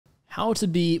how to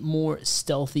be more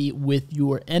stealthy with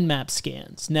your nmap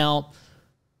scans. Now,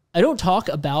 I don't talk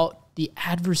about the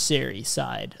adversary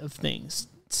side of things,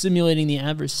 simulating the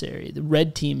adversary, the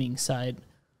red teaming side,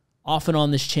 often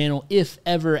on this channel, if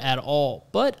ever at all.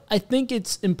 But I think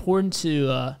it's important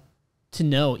to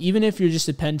know, even if you're just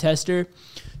a pen tester,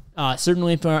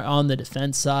 certainly if you're on the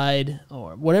defense side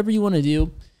or whatever you want to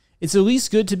do, it's at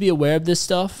least good to be aware of this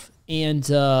stuff. And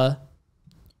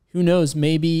who knows,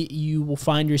 maybe you will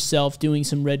find yourself doing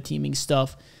some red teaming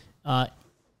stuff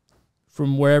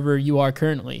from wherever you are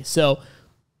currently. So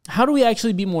how do we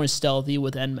actually be more stealthy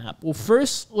with nmap? Well,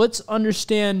 first, let's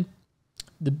understand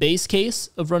the base case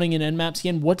of running an nmap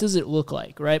scan. What does it look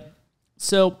like, right?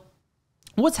 So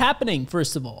what's happening,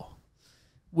 first of all,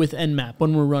 with nmap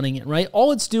when we're running it, right?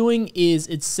 All it's doing is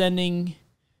it's sending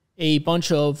a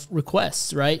bunch of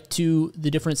requests, right, to the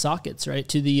different sockets, right,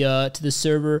 to the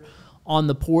server on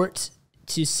the port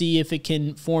to see if it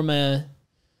can form a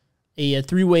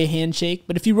three-way handshake.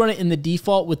 But if you run it in the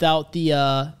default without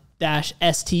the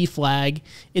 -ST flag,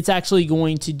 it's actually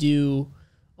going to do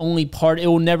only part. It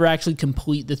will never actually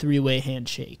complete the three-way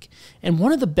handshake. And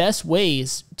one of the best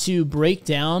ways to break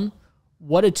down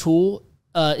what a tool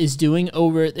is doing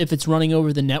if it's running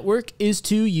over the network is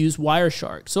to use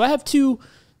Wireshark. So I have two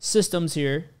systems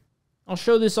here. I'll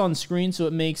show this on screen so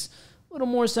it makes a little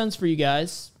more sense for you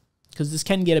guys, because this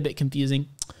can get a bit confusing.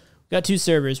 We've got two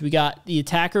servers. We got the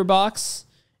attacker box,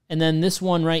 and then this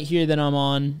one right here that I'm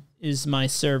on is my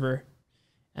server.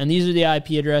 And these are the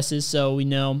IP addresses, so we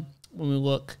know when we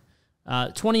look.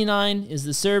 29 is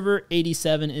the server,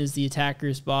 87 is the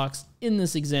attacker's box in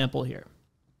this example here.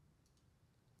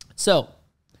 So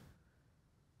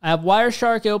I have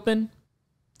Wireshark open.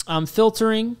 I'm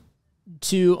filtering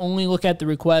to only look at the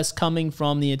requests coming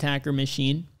from the attacker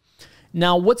machine.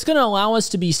 Now, what's going to allow us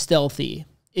to be stealthy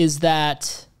is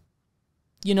that,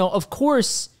 you know, of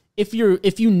course, if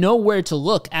you know where to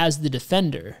look as the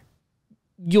defender,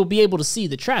 you'll be able to see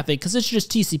the traffic because it's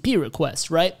just TCP requests,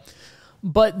 right?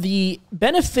 But the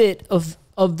benefit of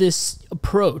this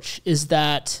approach is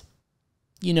that,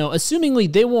 you know,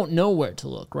 assumingly they won't know where to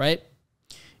look, right?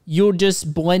 You'll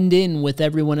just blend in with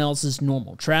everyone else's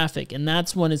normal traffic, and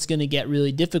that's when it's going to get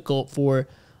really difficult for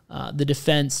the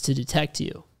defense to detect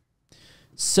you.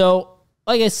 So,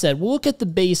 like I said, we'll look at the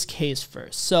base case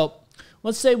first. So,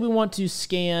 let's say we want to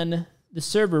scan the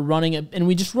server running, and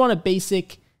we just run a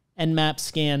basic nmap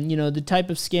scan, you know, the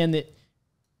type of scan that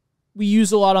we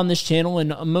use a lot on this channel,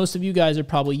 and most of you guys are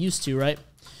probably used to, right?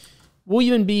 We'll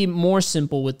even be more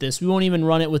simple with this. We won't even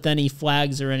run it with any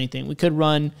flags or anything. We could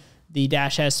run the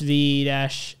 -SV,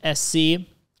 -SC.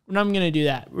 We're not going to do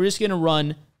that. We're just going to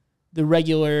run the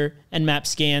regular nmap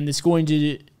scan that's going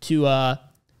to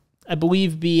I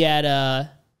believe, be at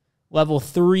level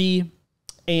 3,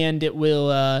 and it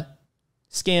will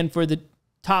scan for the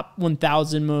top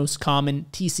 1,000 most common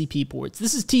TCP ports.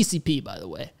 This is TCP, by the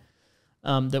way,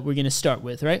 that we're going to start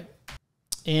with, right?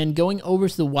 And going over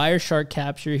to the Wireshark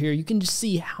capture here, you can just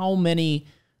see how many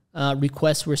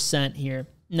requests were sent here.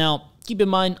 Now, keep in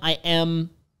mind, I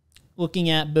am looking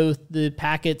at both the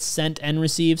packets sent and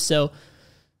received, so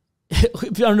I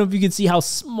don't know if you can see how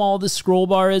small the scroll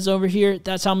bar is over here.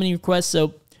 That's how many requests.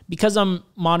 So because I'm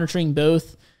monitoring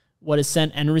both what is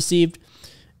sent and received,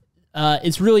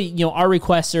 it's really, you know, our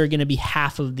requests are going to be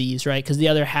half of these, right? Because the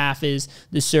other half is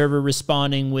the server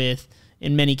responding with,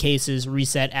 in many cases,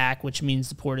 reset ACK, which means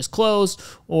the port is closed,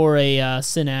 or a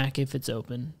SYN-ACK if it's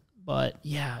open. But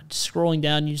yeah, just scrolling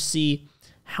down, you see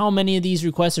how many of these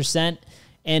requests are sent.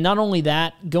 And not only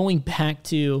that, going back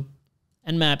to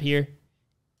nmap here,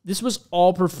 this was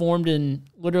all performed in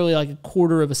literally like a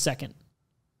quarter of a second.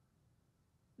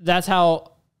 That's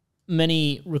how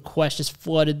many requests just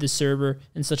flooded the server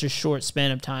in such a short span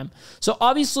of time. So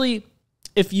obviously,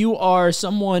 if you are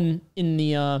someone in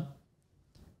the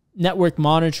network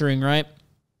monitoring, right,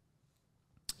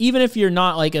 even if you're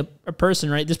not like a person,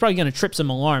 right, this is probably going to trip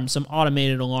some alarms, some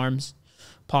automated alarms,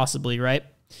 possibly, right,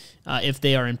 if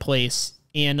they are in place.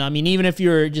 And I mean, even if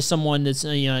you're just someone that's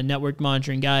a network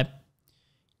monitoring guy,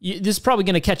 this is probably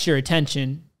going to catch your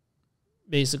attention,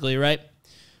 basically, right?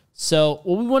 So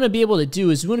what we want to be able to do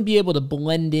is we want to be able to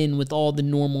blend in with all the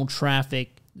normal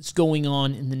traffic that's going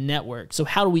on in the network. So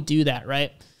how do we do that,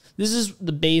 right? This is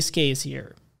the base case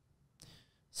here.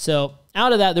 So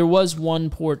out of that, there was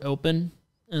one port open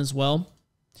as well,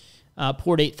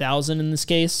 port 8000 in this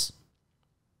case.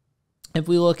 If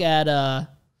we look at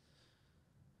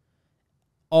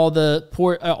all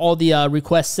the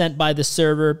requests sent by the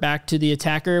server back to the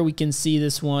attacker, we can see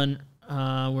this one.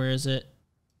 Where is it?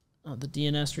 Oh, the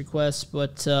DNS request,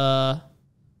 but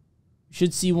You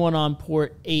should see one on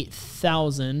port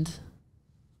 8000.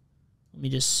 Let me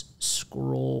just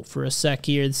scroll for a sec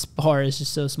here. This bar is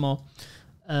just so small.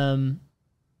 But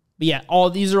yeah,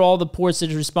 these are all the ports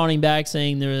that are responding back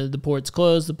saying the port's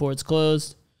closed, the port's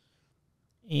closed.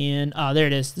 And there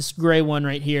it is, this gray one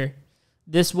right here.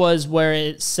 This was where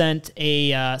it sent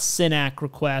a SYNAC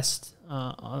request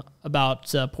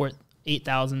about port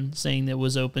 8000 saying that it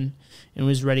was open and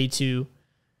was ready to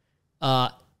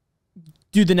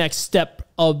do the next step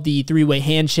of the three-way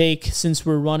handshake. Since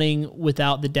we're running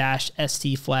without the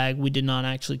 -ST flag, we did not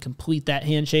actually complete that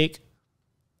handshake.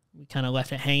 We kind of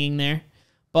left it hanging there.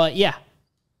 But yeah,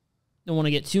 don't want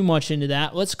to get too much into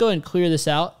that. Let's go ahead and clear this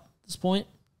out at this point,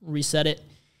 reset it.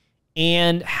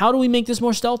 And how do we make this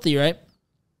more stealthy, right?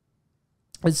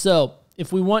 And so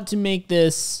if we want to make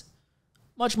this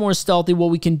much more stealthy, what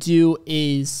we can do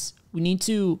is we need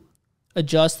to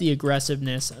adjust the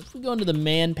aggressiveness. If we go into the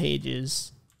man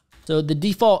pages, so the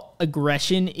default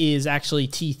aggression is actually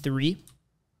T3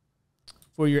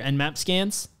 for your nmap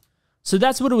scans. So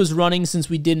that's what it was running since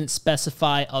we didn't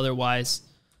specify otherwise.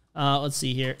 Let's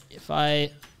see here. If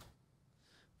I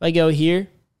go here,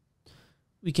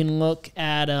 we can look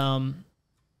at,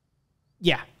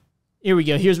 yeah, here we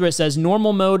go. Here's where it says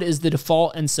normal mode is the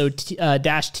default, and so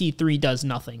 -T3 does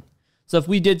nothing. So if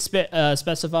we did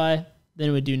specify, then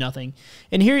it would do nothing.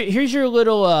 And here's your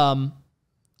little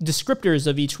descriptors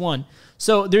of each one.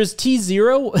 So there's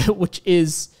T0, which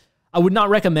is, I would not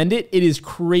recommend it. It is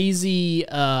crazy,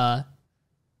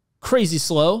 crazy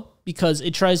slow because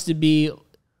it tries to be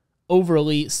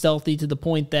overly stealthy to the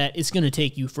point that it's going to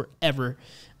take you forever.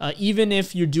 Even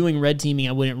if you're doing red teaming,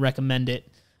 I wouldn't recommend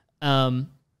it. And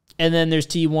then there's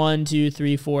T1, 2,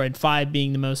 3, 4, and 5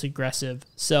 being the most aggressive.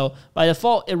 So by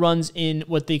default, it runs in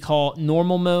what they call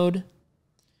normal mode.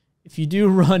 If you do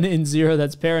run in 0,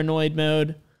 that's paranoid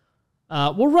mode.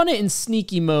 We'll run it in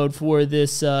sneaky mode for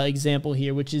this example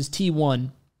here, which is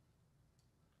T1.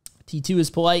 T2 is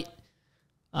polite,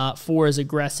 4 is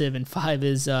aggressive, and 5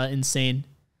 is insane.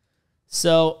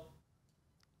 So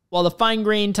while the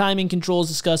fine-grained timing controls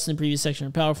discussed in the previous section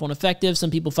are powerful and effective,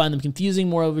 some people find them confusing.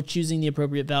 Moreover, choosing the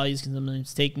appropriate values can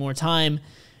sometimes take more time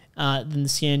than the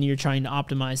scan you're trying to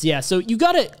optimize. Yeah, so you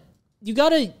gotta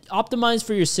optimize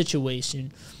for your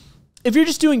situation. If you're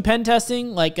just doing pen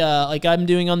testing, like I'm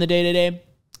doing on the day-to-day,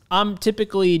 I'm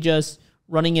typically just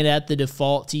running it at the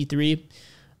default T3.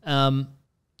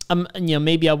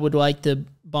 Maybe I would like to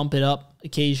bump it up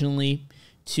occasionally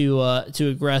to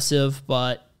aggressive,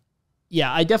 but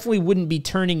yeah, I definitely wouldn't be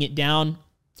turning it down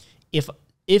if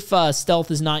stealth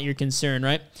is not your concern,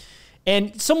 right?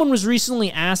 And someone was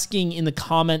recently asking in the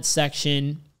comments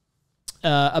section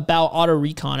about auto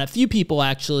recon. A few people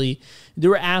actually, they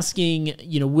were asking,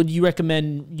 would you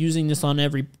recommend using this on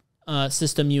every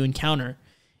system you encounter?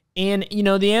 And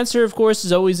the answer, of course,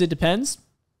 is always it depends.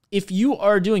 If you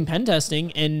are doing pen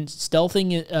testing and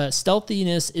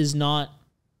stealthiness is not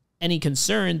any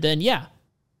concern, then yeah,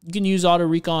 you can use auto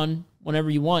recon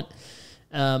whenever you want.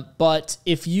 But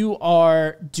if you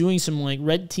are doing some like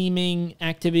red teaming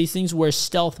activities, things where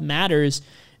stealth matters,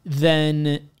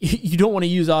 then you don't want to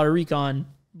use auto recon,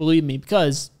 believe me,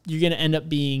 because you're going to end up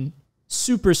being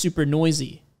super, super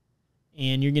noisy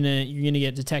and you're going to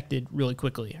get detected really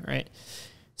quickly, right?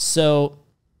 So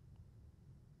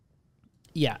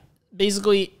yeah,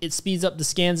 basically it speeds up the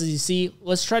scans as you see.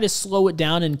 Let's try to slow it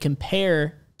down and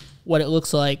compare what it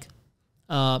looks like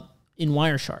in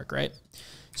Wireshark, right?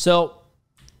 So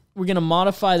we're going to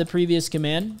modify the previous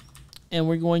command, and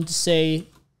we're going to say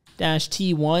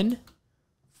 -T1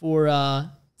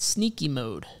 for sneaky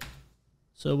mode.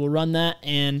 So we'll run that,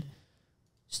 and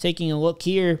just taking a look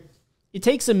here, it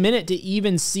takes a minute to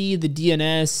even see the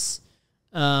DNS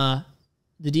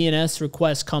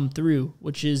request come through,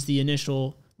 which is the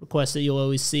initial request that you'll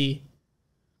always see.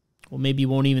 Well, maybe you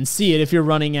won't even see it if you're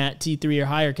running at T3 or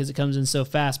higher because it comes in so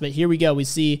fast. But here we go. We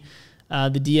see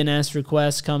the DNS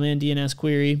request come in, DNS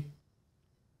query.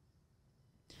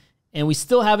 And we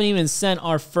still haven't even sent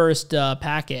our first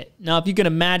packet. Now, if you can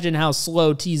imagine how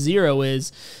slow T0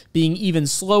 is, being even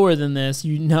slower than this,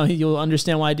 you'll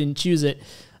understand why I didn't choose it.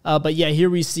 But yeah, here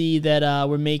we see that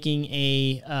we're making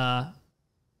a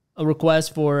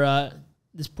request for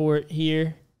this port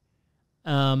here,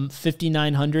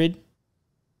 5900.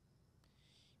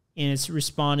 And it's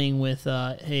responding with,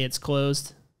 hey, it's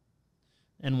closed,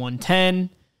 and 110,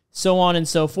 so on and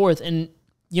so forth. And,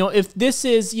 if this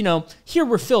is, here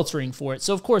we're filtering for it.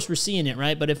 So, of course, we're seeing it,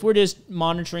 right? But if we're just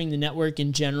monitoring the network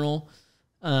in general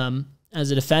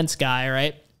as a defense guy,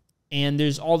 right, and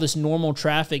there's all this normal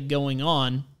traffic going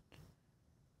on,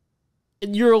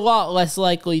 you're a lot less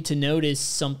likely to notice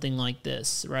something like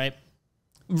this, right?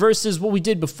 versus what we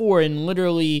did before, and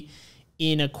literally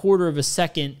in a quarter of a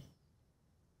second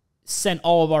sent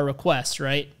all of our requests,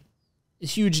 right? A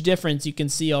huge difference you can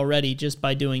see already just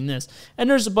by doing this. And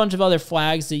there's a bunch of other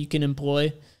flags that you can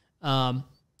employ in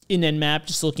nmap,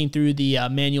 just looking through the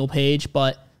manual page.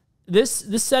 But this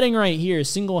setting right here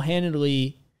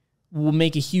single-handedly will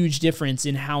make a huge difference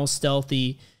in how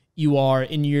stealthy you are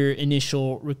in your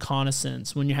initial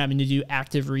reconnaissance when you're having to do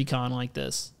active recon like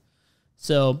this.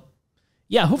 So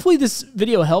yeah, hopefully this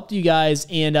video helped you guys,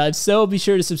 and if so, be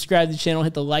sure to subscribe to the channel,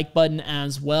 hit the like button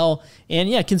as well, and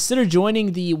yeah, consider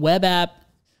joining the web app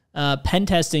pen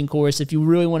testing course if you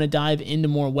really want to dive into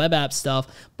more web app stuff.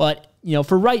 But you know,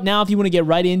 for right now, if you want to get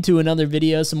right into another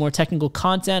video, some more technical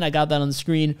content, I got that on the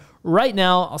screen right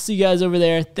now. I'll see you guys over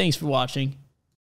there. Thanks for watching.